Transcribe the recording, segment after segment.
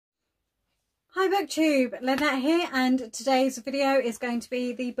Hi BookTube, Lynette here, and today's video is going to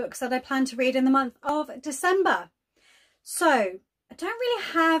be the books that I plan to read in the month of December. So, I don't really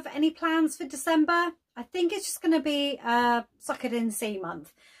have any plans for December. I think it's just going to be a suck it and see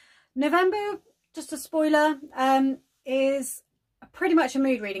month. November, just a spoiler, is pretty much a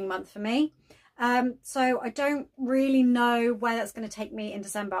mood reading month for me. So I don't really know where that's going to take me in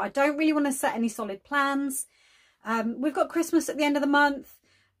December. I don't really want to set any solid plans. We've got Christmas at the end of the month.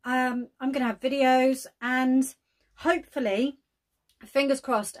 I'm going to have videos, and hopefully, fingers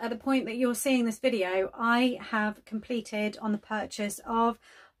crossed, at the point that you're seeing this video, I have completed on the purchase of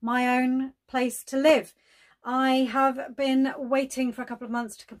my own place to live. I have been waiting for a couple of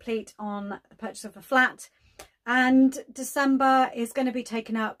months to complete on the purchase of a flat, and December is going to be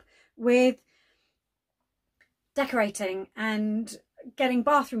taken up with decorating and getting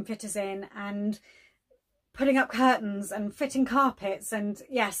bathroom fitters in and putting up curtains and fitting carpets. And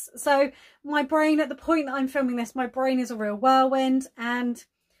yes, so my brain, at the point that I'm filming this, my brain is a real whirlwind. And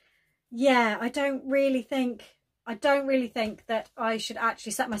yeah, I don't really think that I should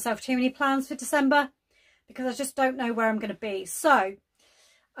actually set myself too many plans for December, because I just don't know where I'm going to be. So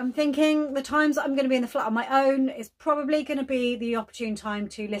I'm thinking the times that I'm going to be in the flat on my own is probably going to be the opportune time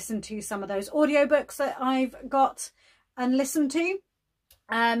to listen to some of those audiobooks that I've got and listen to.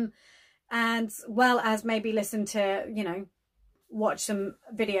 And well as maybe listen to, you know, watch some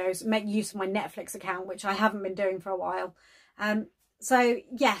videos, make use of my Netflix account, which I haven't been doing for a while. So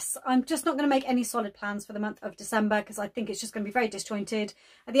yes, I'm just not going to make any solid plans for the month of December, because I think it's just going to be very disjointed.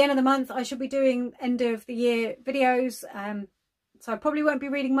 At the end of the month, I should be doing end of the year videos. So I probably won't be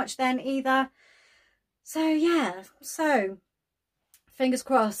reading much then either. So yeah, so fingers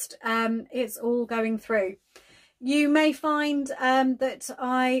crossed, it's all going through. You may find that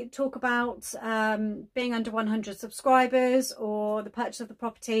I talk about being under 100 subscribers or the purchase of the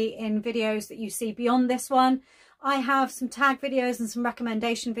property in videos that you see beyond this one. I have some tag videos and some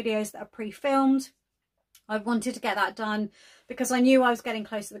recommendation videos that are pre-filmed. I wanted to get that done because I knew I was getting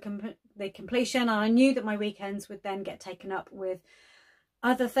close to the completion, and I knew that my weekends would then get taken up with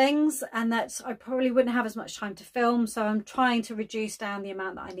other things and that I probably wouldn't have as much time to film. So I'm trying to reduce down the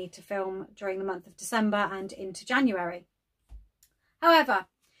amount that I need to film during the month of December and into January. However,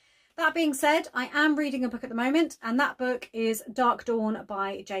 that being said, I am reading a book at the moment, and that book is Dark Dawn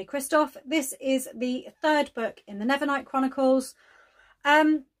by J. Kristoff. This is the third book in the Nevernight Chronicles.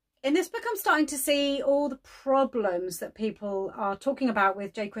 In this book, I'm starting to see all the problems that people are talking about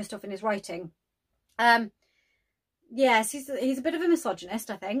with J. Kristoff in his writing. Yes, he's a bit of a misogynist,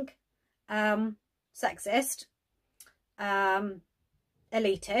 I think. Sexist.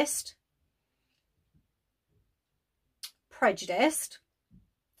 Elitist. Prejudiced.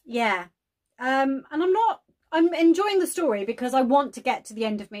 Yeah. And I'm enjoying the story because I want to get to the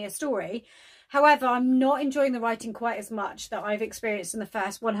end of Mia's story. However, I'm not enjoying the writing quite as much that I've experienced in the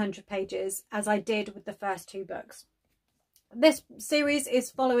first 100 pages as I did with the first two books. This series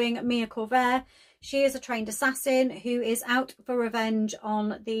is following Mia Corvair. She is a trained assassin who is out for revenge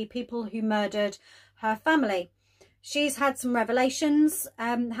on the people who murdered her family. She's had some revelations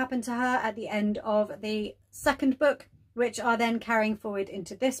happen to her at the end of the second book, which are then carrying forward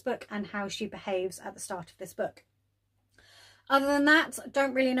into this book and how she behaves at the start of this book. Other than that,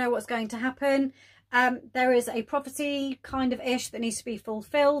 don't really know what's going to happen. There is a prophecy kind of ish that needs to be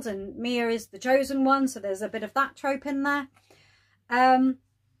fulfilled, and Mia is the chosen one, so there's a bit of that trope in there.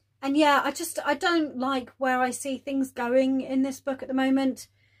 And yeah, I don't like where I see things going in this book at the moment.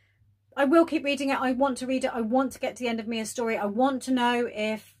 I will keep reading it. I want to read it. I want to get to the end of Mia's story. I want to know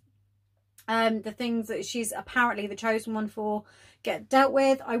if the things that she's apparently the chosen one for get dealt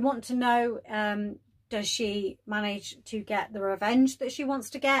with. I want to know, does she manage to get the revenge that she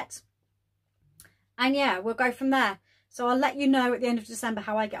wants to get? And yeah, we'll go from there. So I'll let you know at the end of December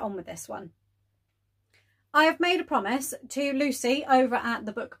how I get on with this one. I have made a promise to Lucy over at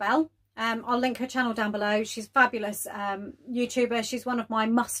the Book Bell. I'll link her channel down below. She's a fabulous YouTuber. She's one of my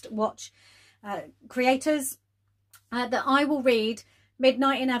must-watch creators. That I will read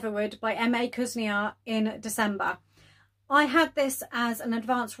Midnight in Everwood by M.A. Kuzniar in December. I had this as an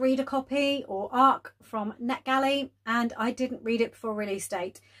advanced reader copy or ARC from NetGalley, and I didn't read it before release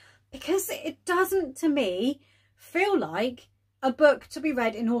date because it doesn't, to me, feel like a book to be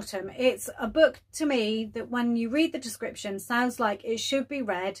read in autumn. It's a book to me that when you read the description sounds like it should be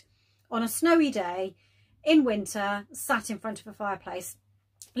read on a snowy day in winter, sat in front of a fireplace.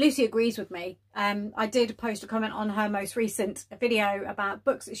 Lucy agrees with me. I did post a comment on her most recent video about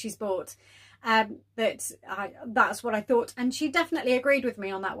books that she's bought. That's what I thought, and she definitely agreed with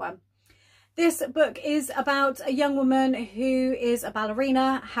me on that one. This book is about a young woman who is a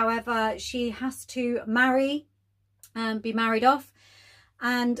ballerina. However, she has to marry and be married off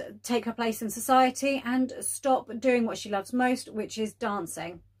and take her place in society and stop doing what she loves most, which is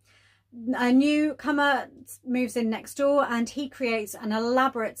dancing. A newcomer moves in next door and he creates an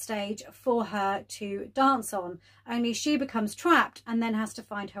elaborate stage for her to dance on, only she becomes trapped and then has to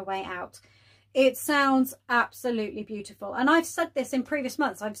find her way out. It sounds absolutely beautiful, and I've said this in previous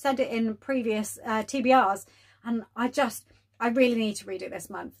months, I've said it in previous TBRs, and I really need to read it this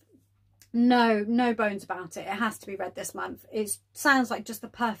month. No bones about it. It has to be read this month. It sounds like just the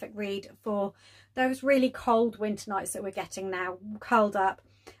perfect read for those really cold winter nights that we're getting now, curled up.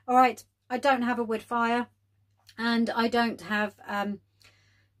 All right, I don't have a wood fire, and I don't have,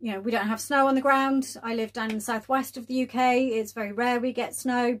 you know, we don't have snow on the ground. I live down in the southwest of the UK. It's very rare we get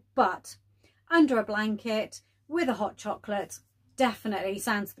snow, but under a blanket with a hot chocolate definitely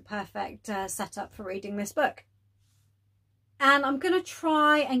sounds the perfect setup for reading this book. And I'm going to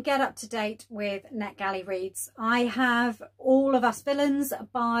try and get up to date with NetGalley Reads. I have All of Us Villains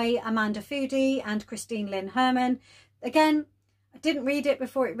by Amanda Foody and Christine Lynn Herman. Again, I didn't read it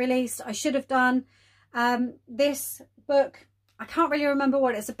before it released. I should have done. This book, I can't really remember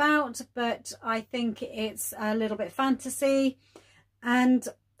what it's about, but I think it's a little bit fantasy, and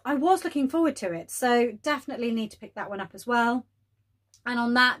I was looking forward to it. So definitely need to pick that one up as well. And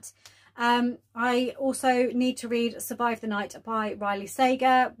on that, I also need to read Survive the Night by Riley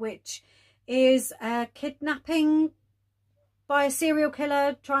Sager, which is a kidnapping by a serial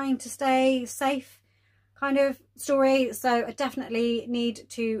killer trying to stay safe kind of story. So I definitely need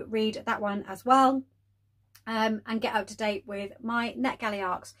to read that one as well, and get up to date with my NetGalley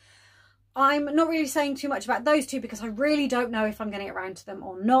arcs. I'm not really saying too much about those two because I really don't know if I'm going to get around to them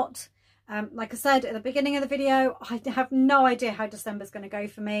or not. Like I said at the beginning of the video, I have no idea how December's going to go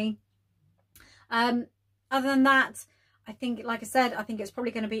for me. Other than that, I think, like I said, I think it's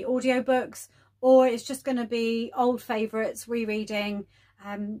probably going to be audiobooks, or it's just going to be old favourites rereading,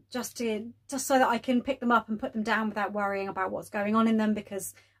 just so that I can pick them up and put them down without worrying about what's going on in them,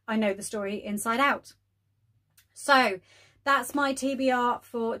 because I know the story inside out. So that's my TBR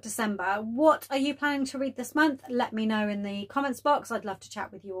for December. What are you planning to read this month? Let me know in the comments box. I'd love to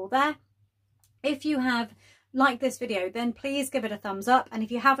chat with you all there. If you have liked this video, then please give it a thumbs up, and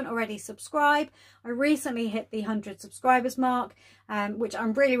if you haven't already, subscribe. I recently hit the 100 subscribers mark, which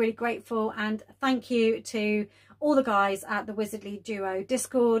I'm really grateful, and thank you to all the guys at the Wizardly Duo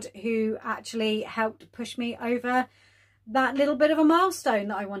Discord who actually helped push me over that little bit of a milestone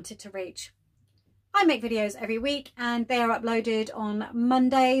that I wanted to reach. I make videos every week and they are uploaded on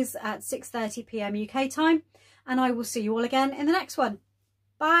Mondays at 6:30 PM UK time, and I will see you all again in the next one.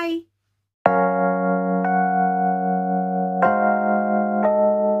 Bye!